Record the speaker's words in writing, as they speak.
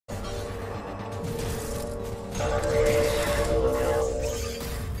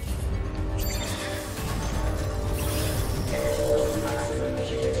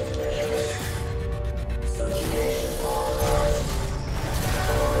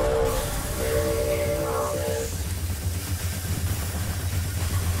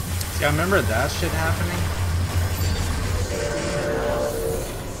Yeah, I remember that shit happening.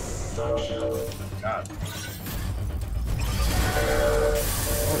 God.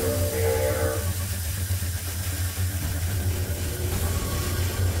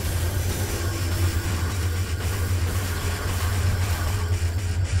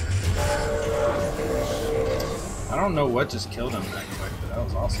 I don't know what just killed him that quick, but that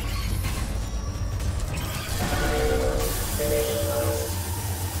was awesome.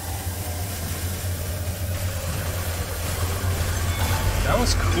 That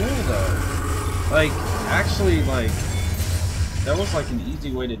was cool though. Like, actually, like, that was like an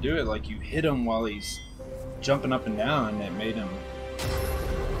easy way to do it. Like, you hit him while he's jumping up and down, and it made him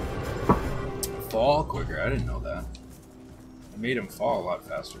fall quicker. I didn't know that. It made him fall a lot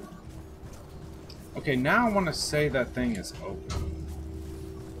faster. Okay, now I want to say that thing is open.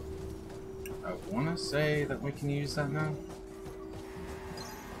 I want to say that we can use that now.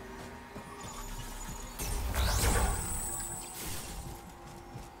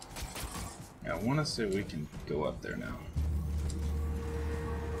 Yeah, I want to say we can go up there now.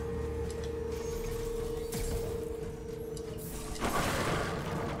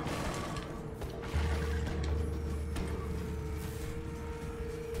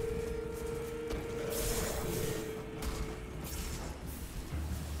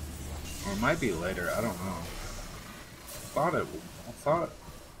 Or it might be later, I don't know. I thought I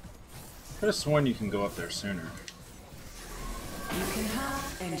could have sworn you can go up there sooner. You can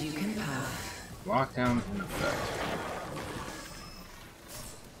huff and you can puff. Lockdown in effect.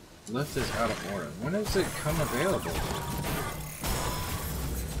 Lift is out of order. When does it come available?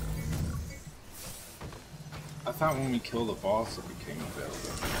 I thought when we kill the boss it became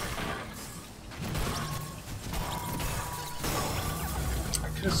available. I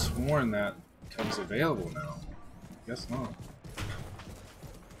could have sworn that comes available now. Guess not.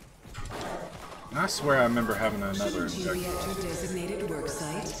 And I swear I remember having another Shouldn't you be at your designated work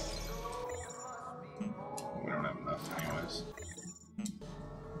site? We don't have enough anyways.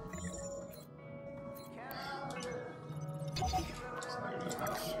 It's not even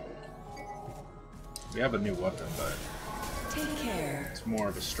enough. We have a new weapon, but Take care. it's more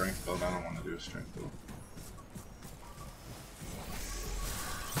of a strength build. I don't want to do a strength build.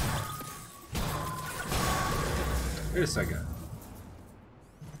 Wait a second.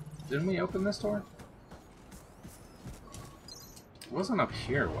 Didn't we open this door? It wasn't up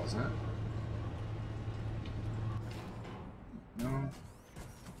here, was it? No.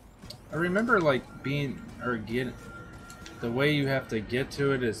 I remember like being or get the way you have to get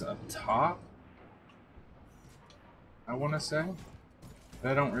to it is up top. I want to say,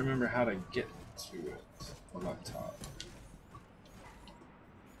 but I don't remember how to get to it from up top.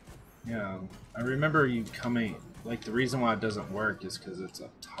 Yeah, I remember you coming. Like, the reason why it doesn't work is because it's up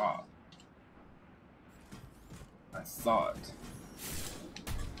top. I thought.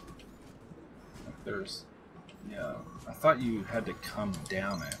 Like there's... Yeah, I thought you had to come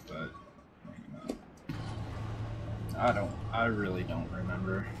down it, but... maybe not. I really don't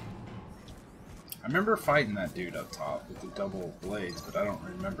remember. I remember fighting that dude up top with the double blades, but I don't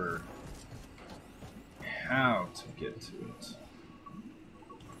remember how to get to it.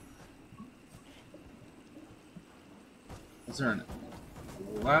 Is there a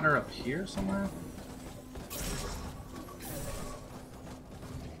ladder up here somewhere?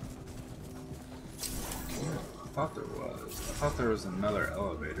 I thought there was. I thought there was another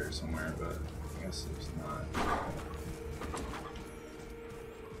elevator somewhere, but I guess there's not.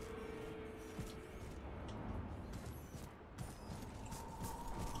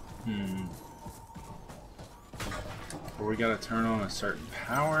 Or we gotta turn on a certain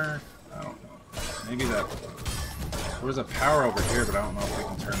power? I don't know. Maybe that... There was a power over here, but I don't know if we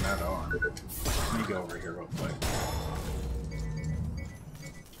can turn that on. Let me go over here real quick.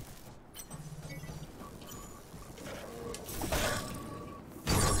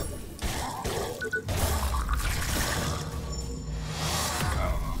 I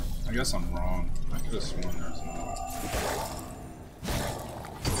don't know. I guess I'm wrong. I could have sworn there was another.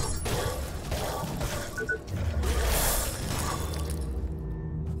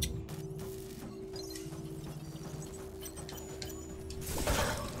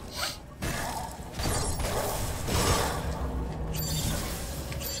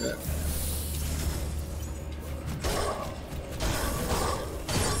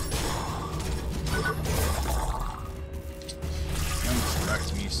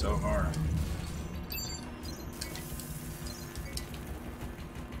 So hard.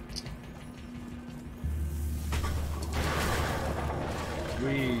 Can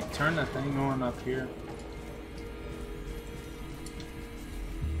we turn the thing on up here?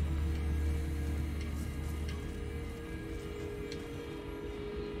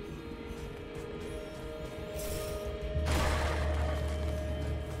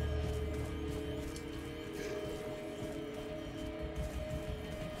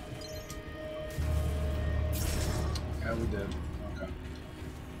 Yeah, we did. Okay.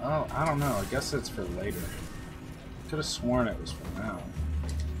 Oh, I don't know. I guess it's for later. Could have sworn it was for now.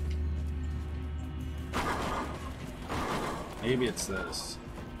 Maybe it's this.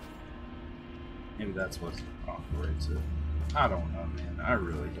 Maybe that's what operates it. I don't know, man. I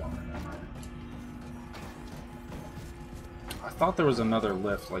really don't remember. I thought there was another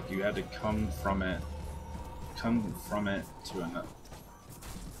lift, like you had to come from it to another.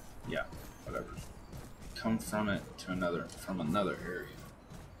 Yeah, whatever. Come from it to another, from another area.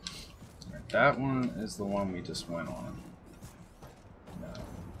 Right, that one is the one we just went on. No.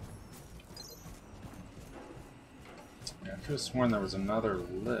 Yeah, I could have sworn there was another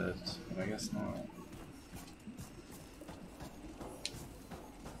lift, but I guess not.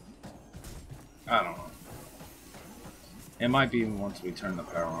 I don't know. It might be once we turn the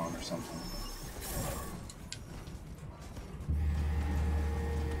power on or something.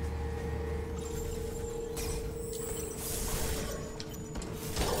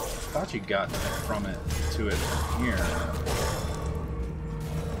 I thought you got from it to it from here. I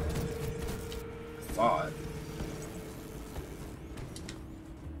thought.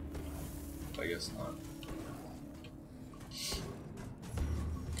 I guess not.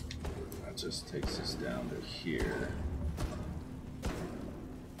 That just takes us down to here.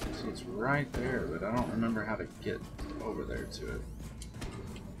 So it's right there, but I don't remember how to get over there to it.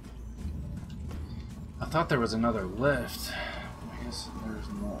 I thought there was another lift. I guess there's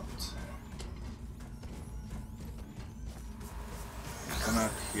not. Come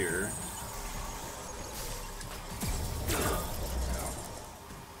up here.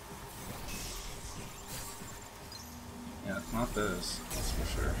 Yeah, it's not this, that's for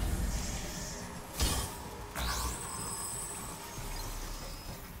sure.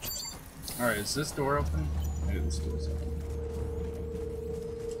 Alright, is this door open? Maybe this door's open.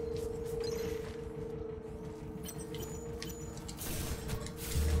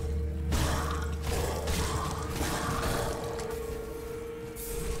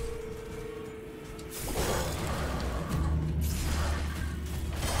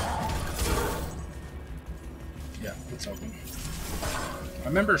 Yeah, it's open. I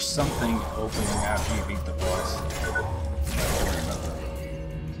remember something opening after you beat the boss.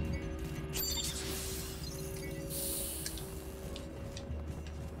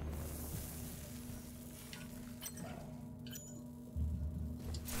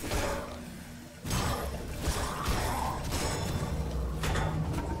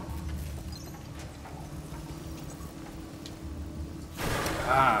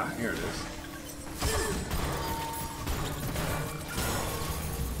 Ah, here it is.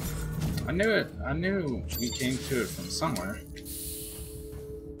 I knew it. I knew we came to it from somewhere.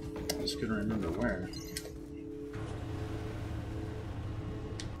 I just couldn't remember where.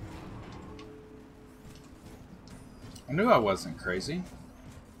 I knew I wasn't crazy.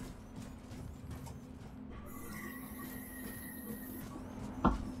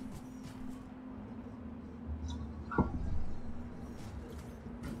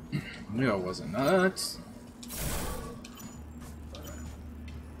 I knew I wasn't nuts.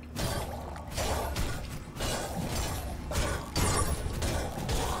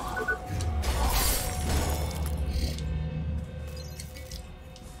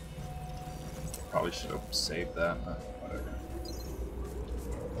 Probably should have saved that, but whatever.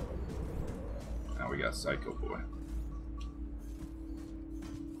 Now we got Psycho Boy.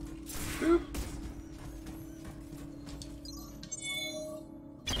 Boop.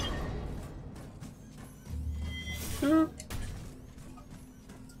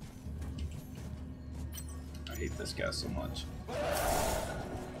 I hate this guy so much.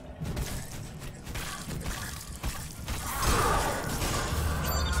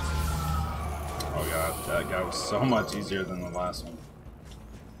 Oh god, that guy was so much easier than the last one.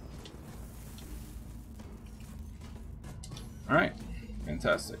 Alright,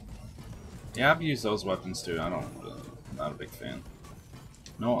 fantastic. Yeah, I've used those weapons too. I'm not a big fan.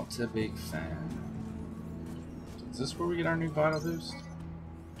 Not a big fan. Is this where we get our new vital boost?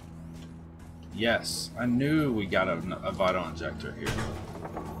 Yes, I knew we got a vital injector here.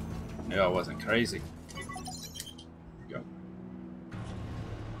 Knew I wasn't crazy. There we go.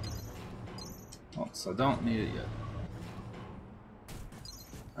 Oh, so I don't need it yet.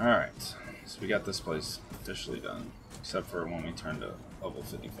 Alright, so we got this place officially done. Except for when we turn to level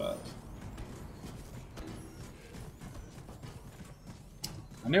 55.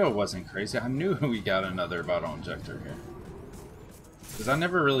 I knew it wasn't crazy. I knew we got another vital injector here. Because I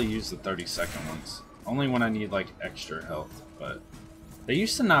never really used the 30-second ones. Only when I need like extra health. But they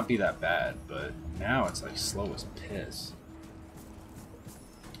used to not be that bad, but now it's like slow as piss.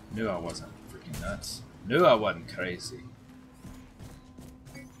 Knew I wasn't freaking nuts. Knew I wasn't crazy.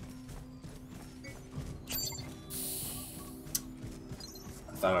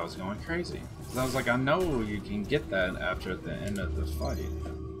 I thought I was going crazy. 'Cause I was like, I know you can get that after at the end of the fight.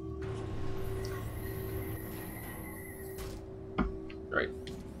 Great.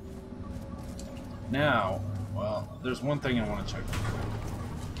 Now, well, there's one thing I want to check.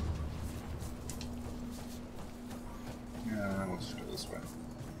 Yeah, let's go this way.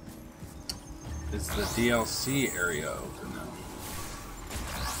 Is the DLC area open now?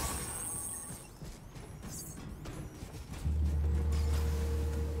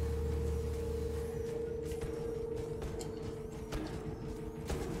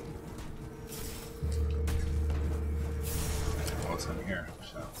 What's in here?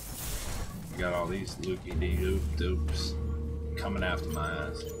 So, we got all these loopy-de-loop-doops coming after my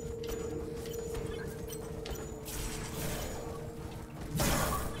ass.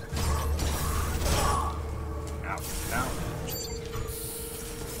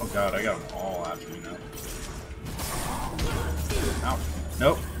 Oh god, I got them all after me now. Ow.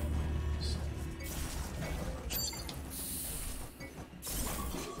 Nope.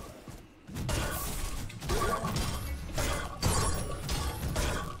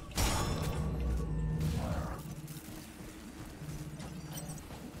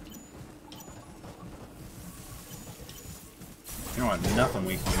 You don't want nothing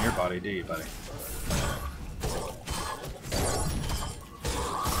weak on your body, do you, buddy?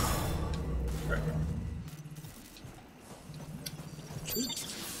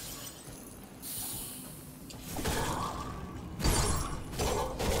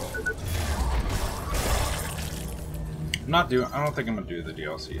 I don't think I'm gonna do the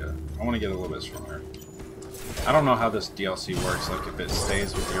DLC yet. I want to get a little bit stronger. I don't know how this DLC works, like if it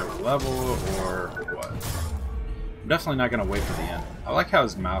stays with your level or what. I'm definitely not gonna wait for the end. I like how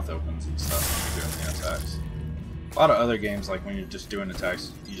his mouth opens and stuff when you're doing the attacks. A lot of other games, like when you're just doing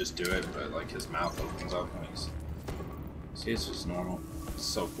attacks, you just do it, but like his mouth opens up when he's... See, it's just normal. It's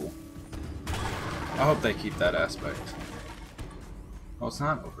so cool. I hope they keep that aspect. Oh, it's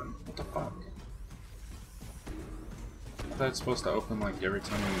not open. What the fuck? I thought it's supposed to open like every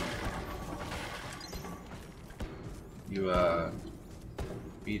time you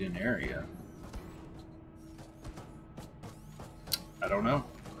beat an area. I don't know.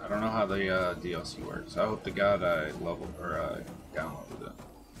 I don't know how the DLC works. I hope to God I leveled or downloaded it.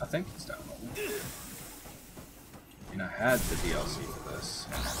 I think it's downloaded. I mean, I had the DLC for this.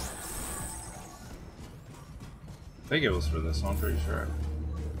 I think it was for this one, I'm pretty sure.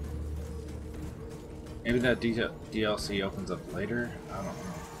 Maybe that DLC opens up later? I don't know.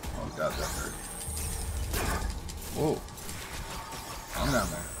 Oh god, that hurt. Whoa. I'm down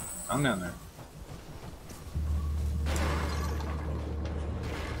there. I'm down there.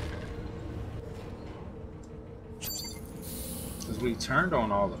 Because we turned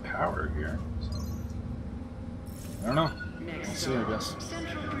on all the power here. So. I don't know. We'll see, I guess.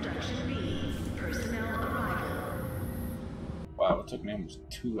 Wow, it took me almost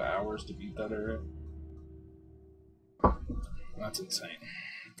 2 hours to beat that area. That's insane.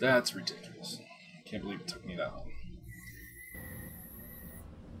 That's ridiculous. Can't believe it took me that long.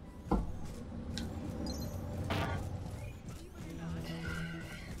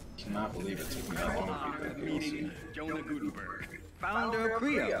 Cannot believe it took me that long to beat that DLC. Jonah Gutenberg, founder of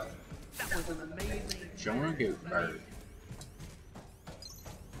Creo. That was an amazing. Jonah Gutenberg.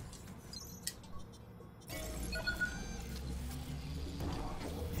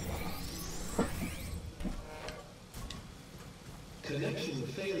 Connection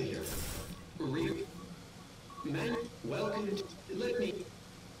failure. Welcome to... Let me...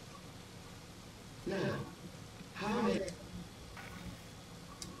 Now, how may...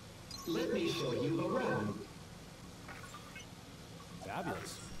 Let me show you around.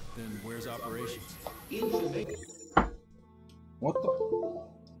 Fabulous. Then where's operations? Information. What the...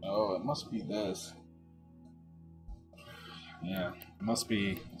 Oh, it must be this. Yeah, it must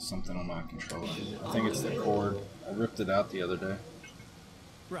be something on my controller. I think it's the cord. I ripped it out the other day.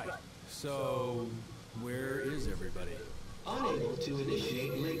 Right. So, where is everybody? Unable to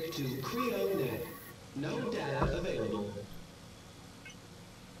initiate link to CreoNet. No data available.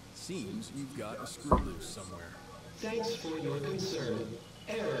 Seems you've got a screw loose somewhere. Thanks for your concern.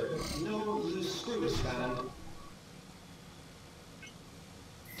 Error. No loose screws found.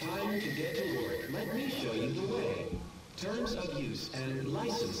 Time to get to work. Let me show you the way. Terms of use and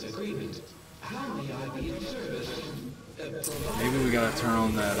license agreement. How may I be of service? Maybe we gotta turn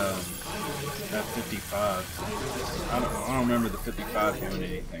on that that 55. I don't remember the 55 doing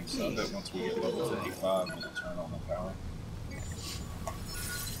anything, so I bet once we get level 55 we'll turn on the power.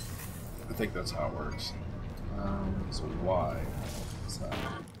 I think that's how it works. So Y. What's that?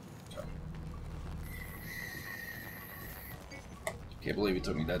 Okay. Can't believe it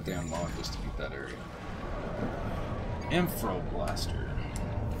took me that damn long just to beat that area. Infro Blaster.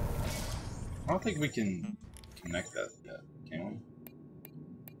 I don't think we can connect that yet, can we?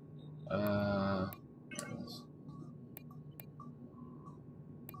 There it is.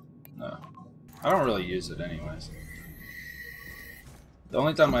 No. I don't really use it anyways. The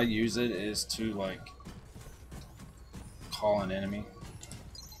only time I use it is to, like, call an enemy.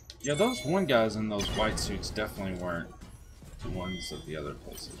 Yeah, those one guys in those white suits definitely weren't the ones of the other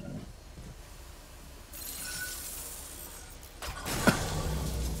places, right?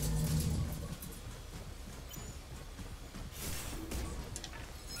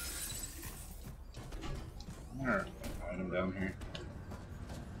 Alright, item down here.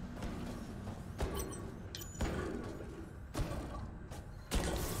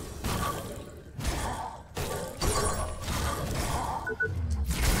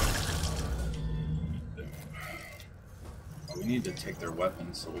 We need to take their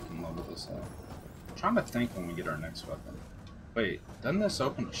weapons so we can level this up. I'm trying to think when we get our next weapon. Wait, doesn't this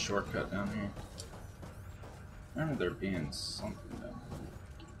open a shortcut down here? I remember there being something down here.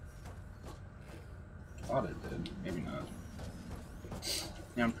 Thought it did, maybe not.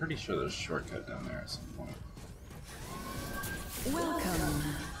 Yeah, I'm pretty sure there's a shortcut down there at some point. Welcome.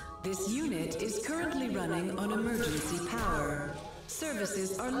 This unit is currently running on emergency power.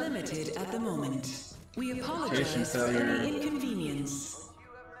 Services are limited at the moment. We apologize for any inconvenience.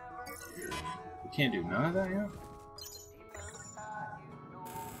 We can't do none of that yet?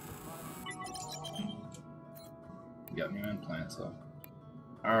 We got new implants though.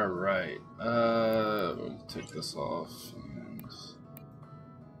 Alright, we'll take this off and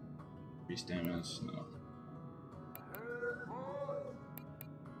increase damage, no.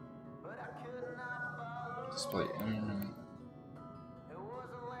 Display internet.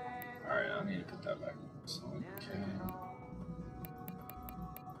 Alright, I need to put that back. So, okay.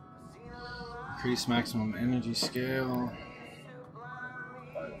 Increase maximum energy scale.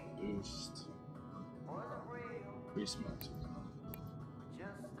 Vital boost. Increase maximum.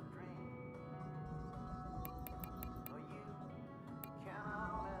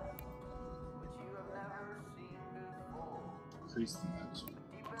 Increase the maximum.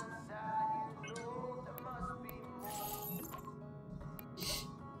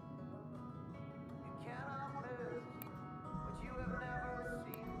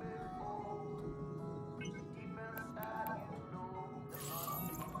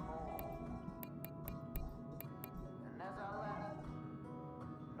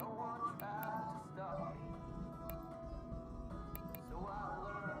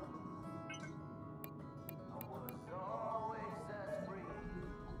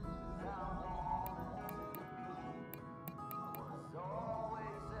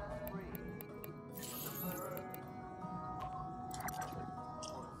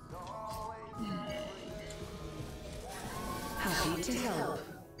 Happy to help.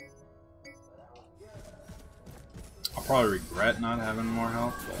 I'll probably regret not having more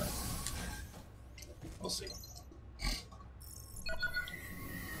health, but we'll see.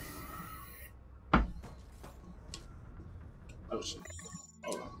 Oh shit.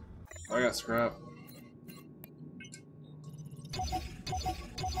 Hold on. I got scrap.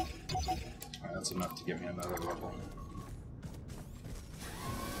 Alright, that's enough to give me another level.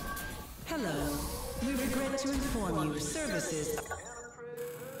 Hello. We regret to inform you services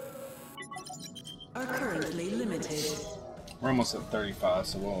are currently limited. We're almost at 35,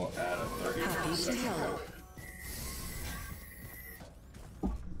 so we'll add a 30 Happy to help.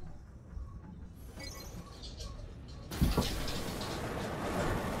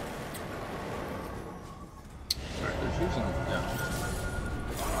 Alright, there's usually, yeah.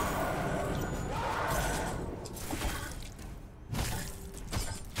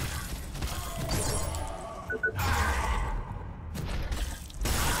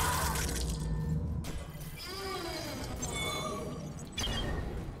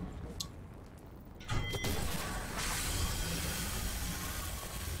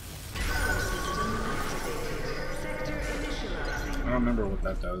 I don't remember what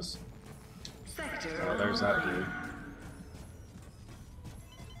that does. Oh, there's that dude.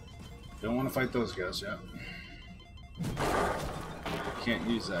 Don't want to fight those guys yet. Can't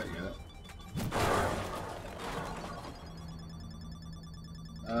use that yet.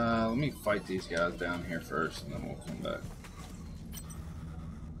 Let me fight these guys down here first, and then we'll come back.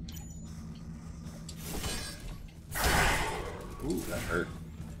 Ooh, that hurt.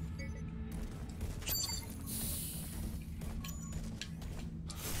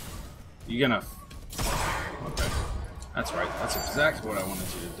 You gonna... Okay. That's right. That's exactly what I wanted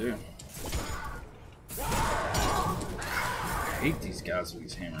you to do. I hate these guys with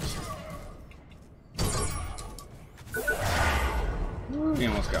these hammers. He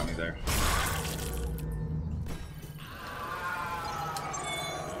almost got me there.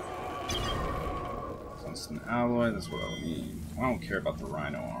 Constant alloy, that's what I need. I don't care about the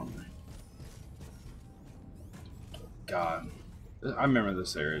rhino armor. God. I remember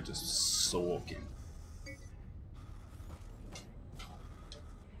this area just sulking.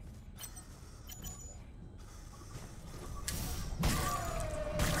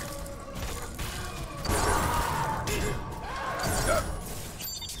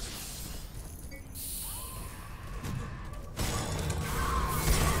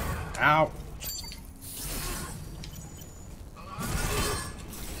 Ow.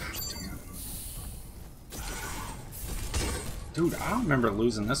 Dude, I don't remember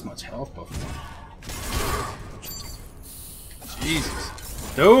losing this much health before. Jesus.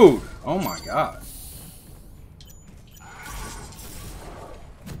 Dude! Oh my god.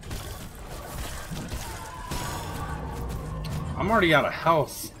 I'm already out of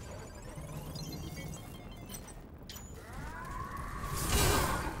health.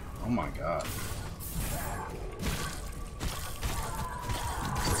 Oh my god.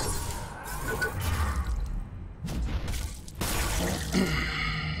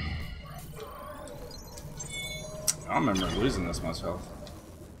 I don't remember losing this much health.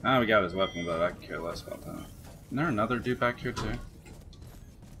 Now we got his weapon, but I could care less about that. Isn't there another dude back here too?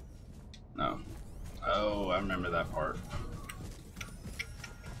 No. Oh, I remember that part.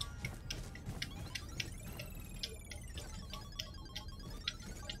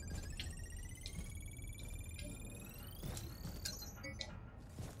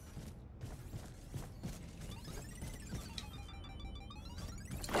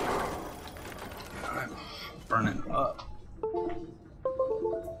 Burn it up.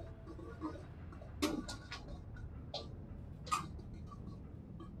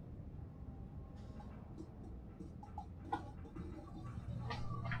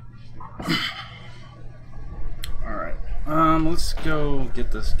 Alright. Let's go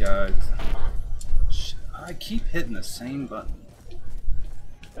get this guy. I keep hitting the same button.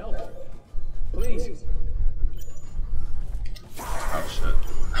 Help! Please! Oh shit.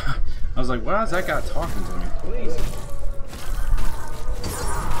 I was like, why is that guy talking to me? Please!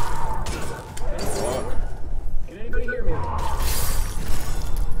 Fuck. Can anybody hear me?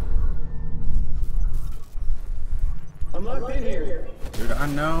 I'm locked in here. Dude, I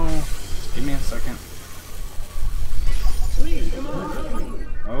know. Just give me a second. Please, come on, help me.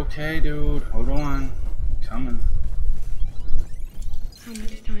 Okay, dude. Hold on. Coming. How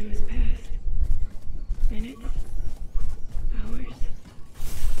much time has passed? Minutes? Hours?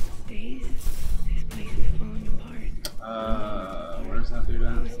 Days? This place is falling apart. Where's that dude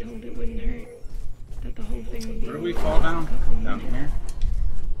I at? was told it wouldn't hurt. That the whole thing would be Where do we over fall in a down? couple Down minutes. here?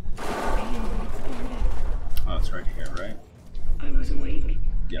 The pain when it started. Oh, it's right here, right? I was awake.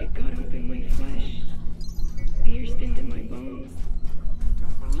 Yeah. It got up in my flesh. Pierced into my bones.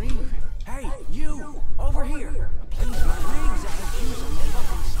 Don't believe it. Hey, you! Over here! Please, my legs out of juice. I'm a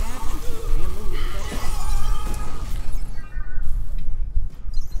fucking statue. Can't move it.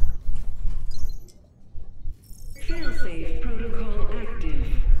 Failsafe protocol active.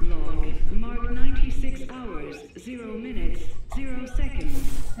 Log mark 96 hours, 0 minutes, 0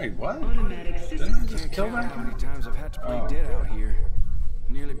 seconds. Wait, what? Automatic Didn't system. I just kill How many that? times I've had to play Oh. dead out here.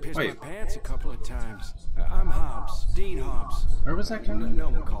 Nearly pissed Wait. my pants a couple of times. I'm Hobbs, Dean Hobbs. Where was that coming? No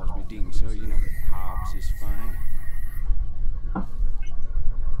one calls me Dean, so you know Hobbs is fine.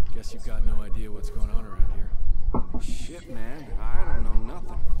 Guess you've got no idea what's going on around here. Shit, man, I don't know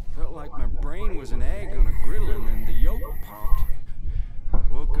nothing. Felt like my brain was an egg on a griddle and then the yolk popped.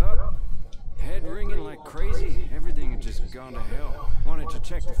 Woke up, head ringing like crazy. Everything had just gone to hell. Wanted to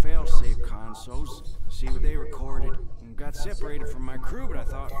check the failsafe consoles, see what they recorded. Got separated from my crew, but I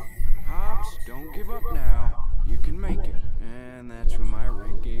thought, Hobbs, don't give up now. You can make it. And that's when my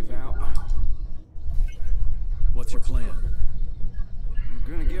rig gave out. What's your plan? I'm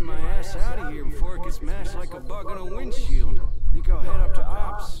gonna get my ass out of here before it gets mashed like a bug on a windshield. Think I'll head up to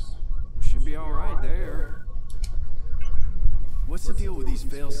Ops. Should be alright there. What's the deal with these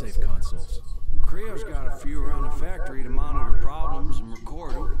failsafe consoles? Creo's got a few around the factory to monitor problems and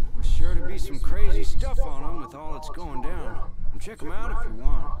record them. There's sure to be some crazy stuff on them with all that's going down. Check them out if you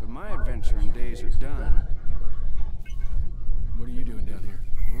want, but my adventuring days are done. What are you doing down here?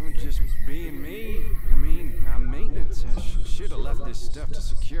 Well, just being me. I mean, I'm maintenance. I should have left this stuff to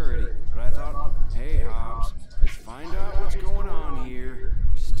security, but I thought, hey, Hobbs, let's find out what's going on here.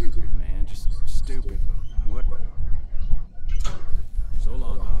 Stupid, man. Just stupid. What? So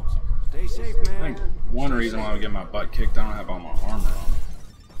long, Hobbs. Stay safe, I man. think one reason why I get my butt kicked, I don't have all my armor on.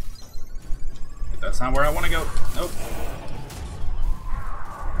 But that's not where I want to go. Nope.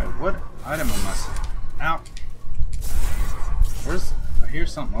 Alright, what item am I? Out. Where's? I hear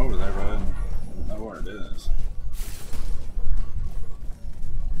something over there, but I don't know where it is.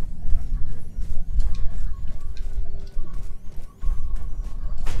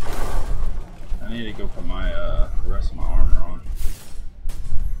 I need to go put my the rest of my armor on.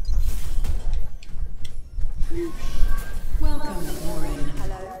 Welcome, Warren.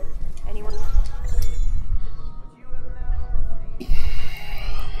 Hello? Anyone?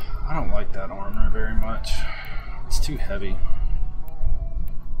 I don't like that armor very much. It's too heavy.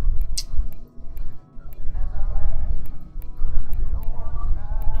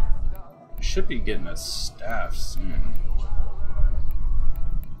 Should be getting a staff soon.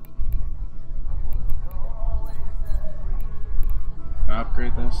 Can I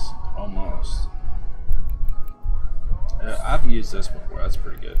upgrade this? Almost. I've used this before, that's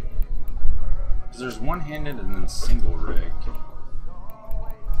pretty good. There's one-handed and then single rig.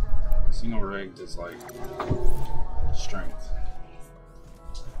 Single rigged is like strength.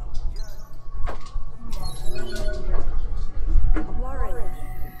 Warren,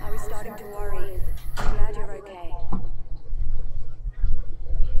 I was starting to worry. I'm glad you're okay.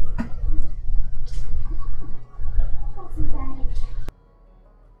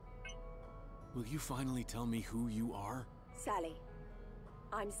 Will you finally tell me who you are? Sally.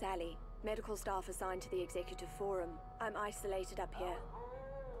 I'm Sally, medical staff assigned to the Executive Forum. I'm isolated up here.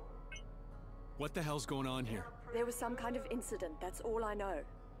 What the hell's going on here? There was some kind of incident, that's all I know.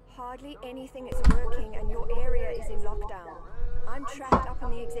 Hardly anything is working and your area is in lockdown. I'm trapped up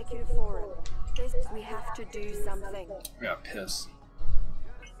in the Executive Forum. We have to do something. I got pissed.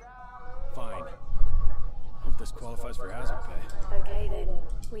 Fine. Hope this qualifies for hazard pay. Okay then.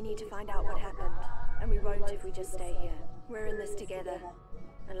 We need to find out what happened. And we won't if we just stay here. We're in this together.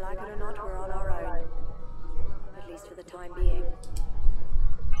 And like it or not, we're on our own. At least for the time being.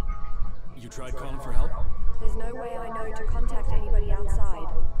 You tried calling for help? There's no way I know to contact anybody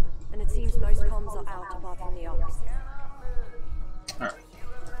outside. And it seems most comms are out apart from the ops. Alright.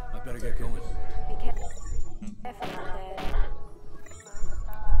 I better get going. Be careful out there.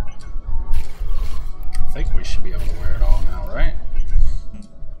 I think we should be able to wear it all now, right?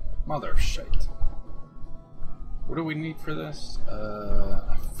 Mother shite. What do we need for this?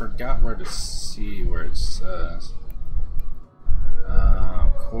 I forgot where to see where it says.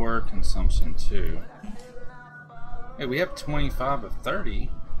 Core consumption 2. Hey, we have 25 of 30,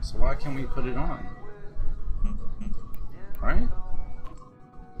 so why can't we put it on? Right?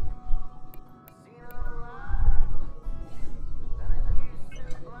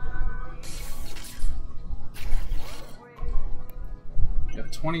 We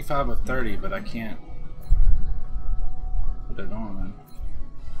have 25 of 30, but I can't put it on.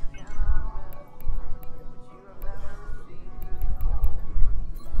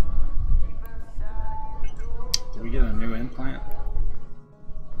 Did we get a new implant?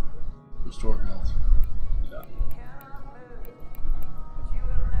 Restore health. Yeah.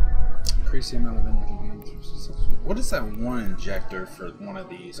 Increase the amount of energy gained. What is that one injector for one of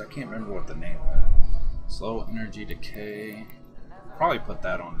these? I can't remember what the name is. Slow energy decay. Probably put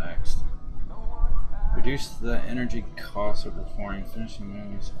that on next. Reduce the energy cost of performing finishing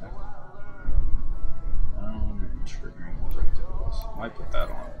moves. Triggering injectables. Might put that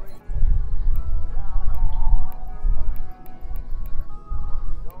on.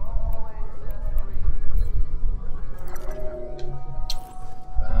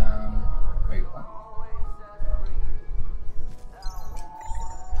 Wait, what?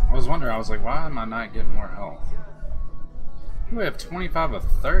 I was wondering, I was like, why am I not getting more health? We have 25 of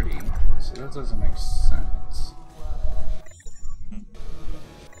 30, so that doesn't make sense.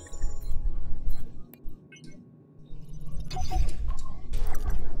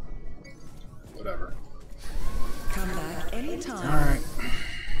 Whatever. Come back anytime. Alright.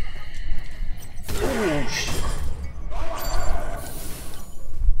 Oh, shit.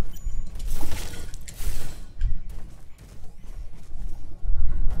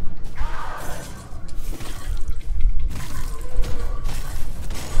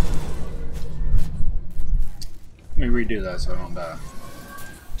 Let me redo that so I don't die.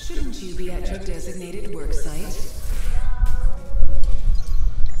 Shouldn't you be at your designated work site?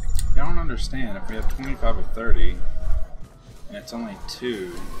 I don't understand. If we have 25 of 30, and it's only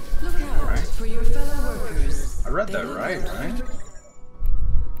 2. Look out Right. for your fellow workers. I read They that need right, help. right?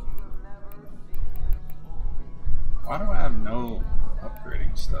 Why do I have no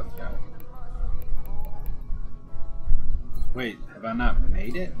upgrading stuff yet. Wait, have I not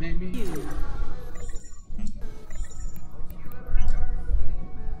made it, maybe?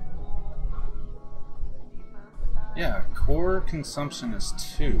 Yeah, core consumption is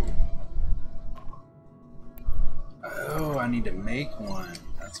 2. Oh, I need to make one.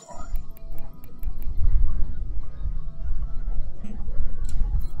 That's why.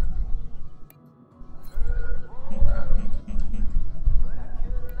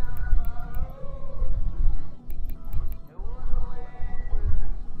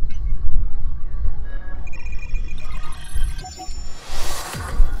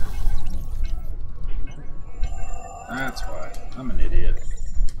 That's why. I'm an idiot.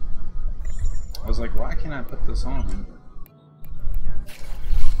 I was like, why can't I put this on?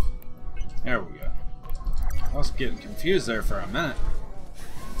 There we go. I was getting confused there for a minute.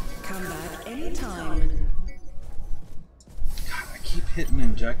 Come back anytime. God, I keep hitting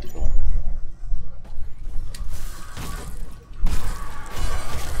injectable.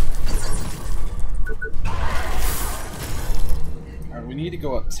 Alright, we need to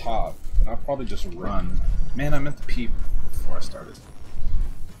go up top, but I'll probably just run. Man, I meant to pee before I started.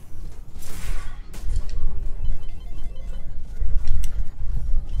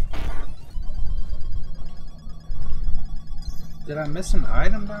 Did I miss an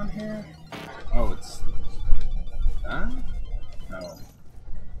item down here? Oh, it's... Huh? No.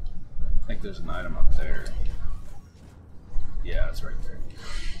 I think there's an item up there. Yeah, it's right there.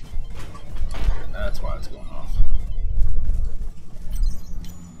 That's why it's going off.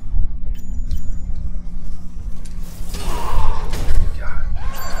 God.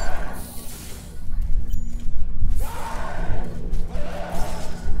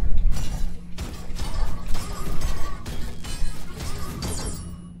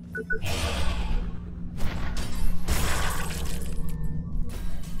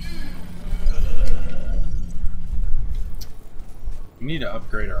 We need to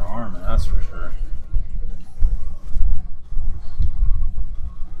upgrade our armor, that's for sure.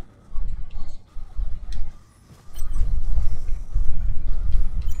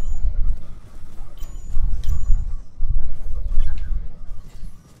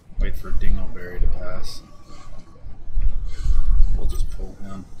 Wait for Dingleberry to pass. We'll just pull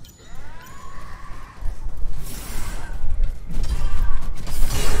him.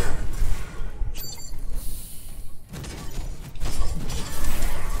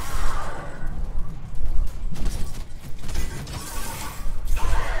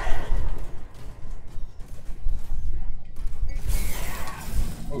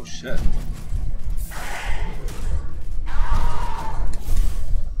 Oh shit.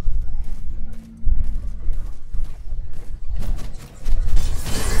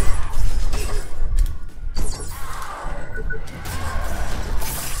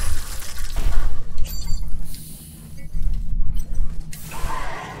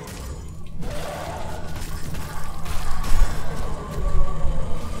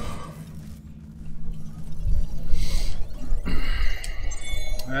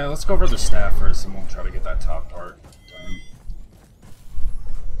 Let's go over the staff first and we'll try to get that top part done.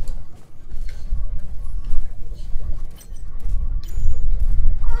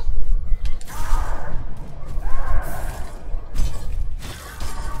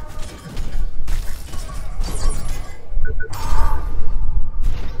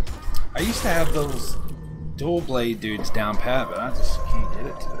 I used to have those dual blade dudes down pat, but I just can't get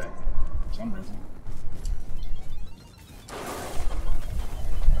it today for some reason.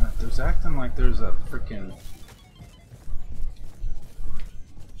 There's acting like there's a freaking... I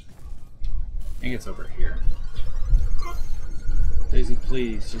think it's over here. Daisy,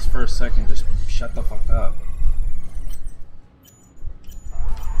 please, just for a second, just shut the fuck up.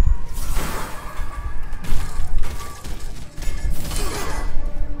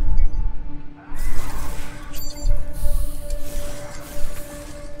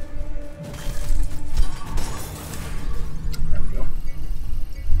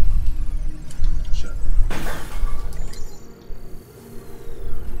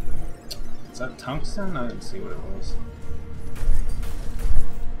 Is that tungsten? I didn't see what it was.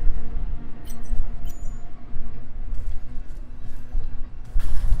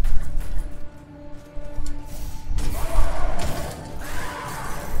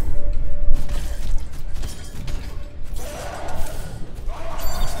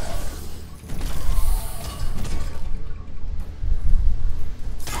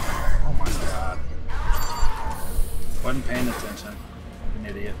 Oh my god. Wasn't paying attention. An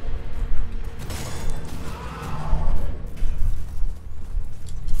idiot.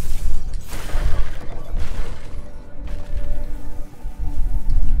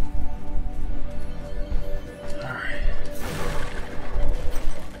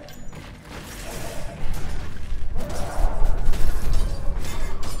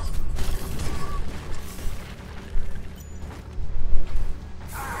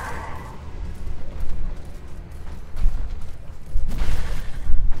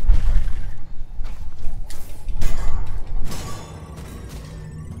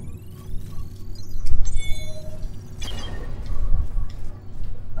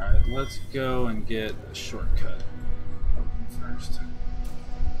 let's go and get a shortcut first.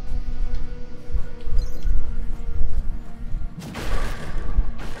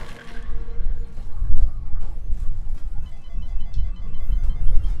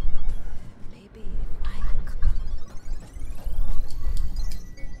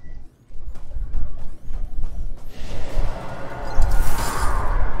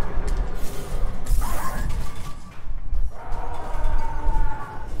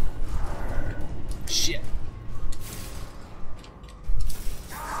 Shit.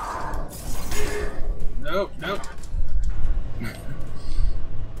 Nope, nope.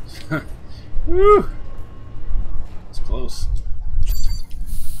 Woo! It's close.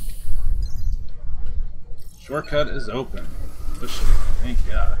 Shortcut is open. Officially. Thank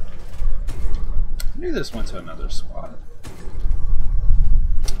God. I knew this went to another spot.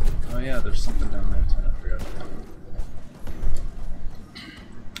 Oh yeah, there's something down there too. I forgot.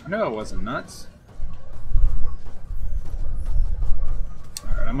 I know I wasn't nuts.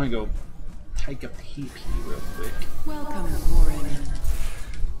 Alright, I'm gonna go take a pee-pee real quick. Welcome, Warren.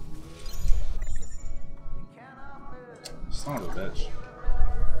 Son of a bitch.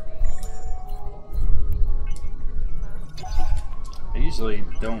 I usually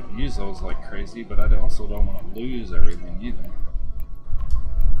don't use those like crazy, but I also don't want to lose everything either.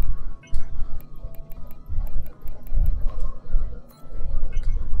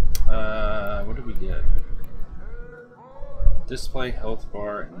 What did we get? Display health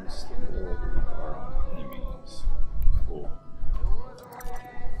bar and stability bar on enemies. Cool.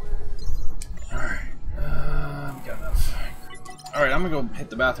 Alright, I've got enough. Alright, I'm gonna go hit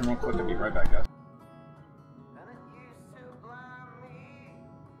the bathroom real quick. I'll be right back, guys.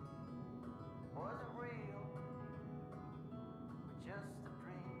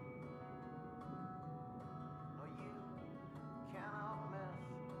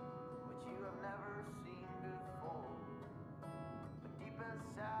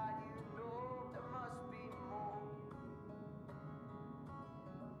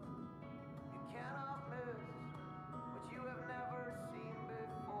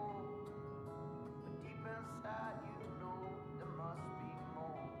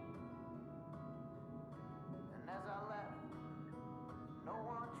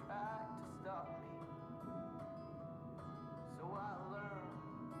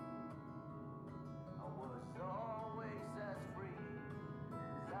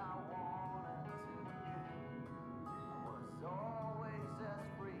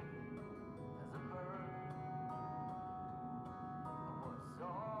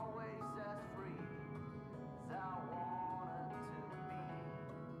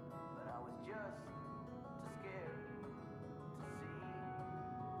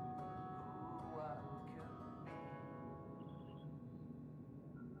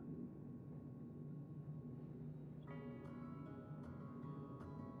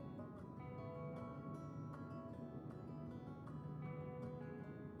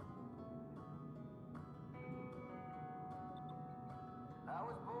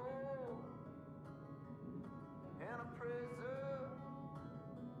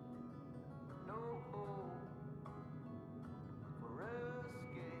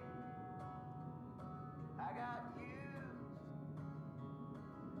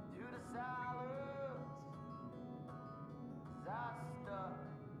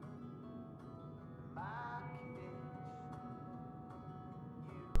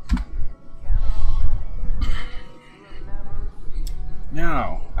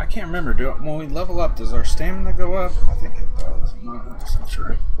 Now, I can't remember. When we level up, does our stamina go up? I think it does. I'm not 100%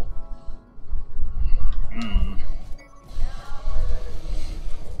 sure.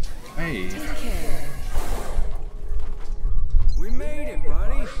 Hey. Take care. We made it,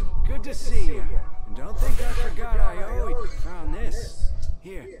 buddy. Good to see you. And don't think I forgot I owe you. Found this.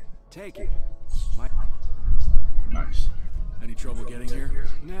 Here, take it. Nice. Any trouble getting here?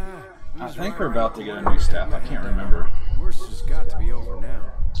 Nah. I think we're about to get a new staff. I can't remember. Worst has got to be over now.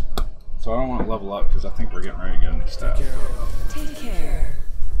 So I don't want to level up because I think we're getting ready to get a new staff. Take care.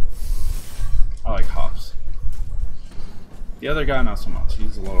 I like hops. The other guy, not so much.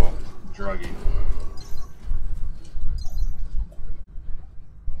 He's a little druggy.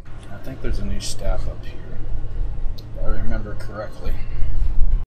 I think there's a new staff up here, if I remember correctly.